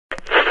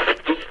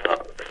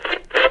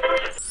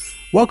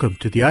Welcome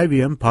to the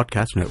IVM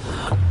Podcast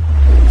Network.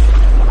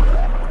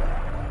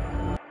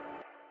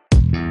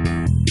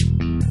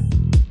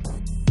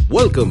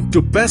 Welcome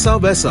to Paisa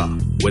Vaisa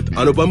with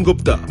Anupam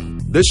Gupta.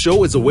 This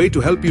show is a way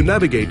to help you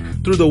navigate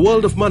through the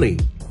world of money,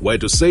 where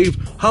to save,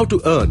 how to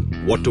earn,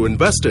 what to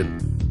invest in.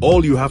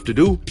 All you have to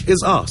do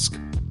is ask.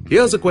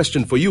 Here's a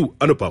question for you,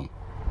 Anupam.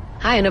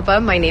 Hi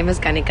Anupam, my name is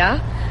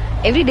Kanika.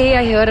 Every day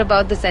I hear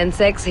about the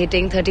Sensex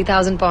hitting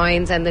 30,000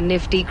 points and the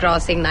NIFTY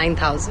crossing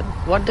 9,000.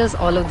 What does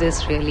all of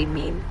this really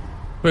mean?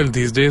 Well,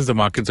 these days the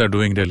markets are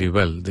doing really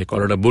well. They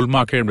call it a bull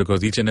market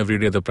because each and every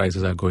day the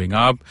prices are going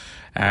up.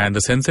 And the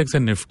Sensex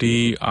and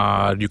NIFTY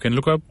are, you can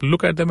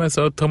look at them as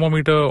a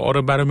thermometer or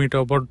a barometer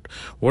about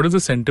what is the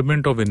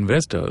sentiment of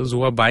investors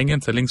who are buying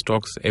and selling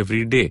stocks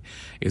every day.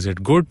 Is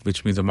it good,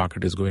 which means the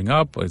market is going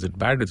up, or is it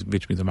bad,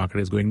 which means the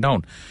market is going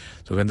down?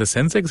 So when the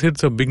Sensex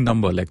hits a big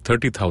number like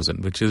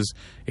 30,000, which is,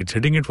 it's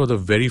hitting it for the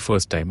very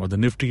first time, or the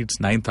NIFTY hits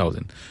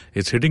 9,000,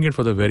 it's hitting it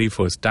for the very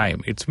first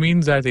time. It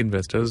means that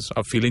investors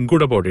are feeling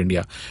good about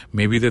India.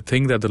 Maybe they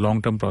think that the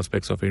long-term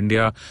prospects of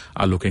India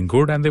are looking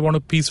good and they want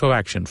a piece of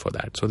action for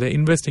that. So they're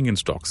investing in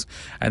stocks.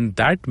 And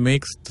that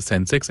makes the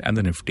Sensex and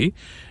the NIFTY,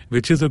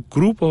 which is a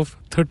group of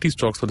 30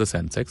 stocks for the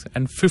Sensex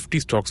and 50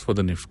 stocks for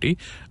the NIFTY,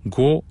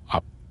 go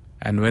up.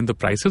 And when the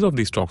prices of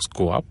these stocks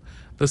go up,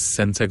 the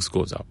Sensex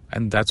goes up.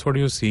 And that's what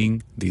you're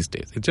seeing these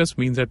days. It just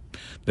means that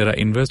there are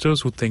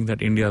investors who think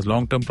that India's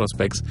long-term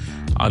prospects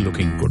are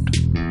looking good.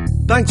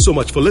 Thanks so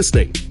much for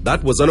listening.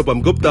 That was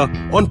Anupam Gupta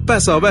on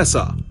Paisa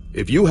Vaisa.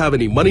 If you have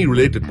any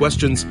money-related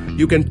questions,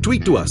 you can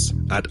tweet to us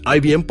at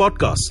IVM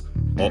Podcasts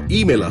or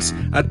email us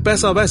at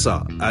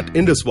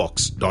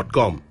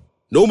paisavaisa@indusvox.com.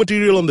 No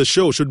material on the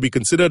show should be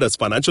considered as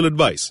financial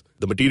advice.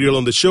 The material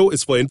on the show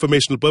is for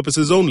informational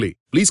purposes only.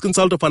 Please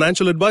consult a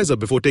financial advisor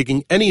before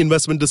taking any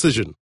investment decision.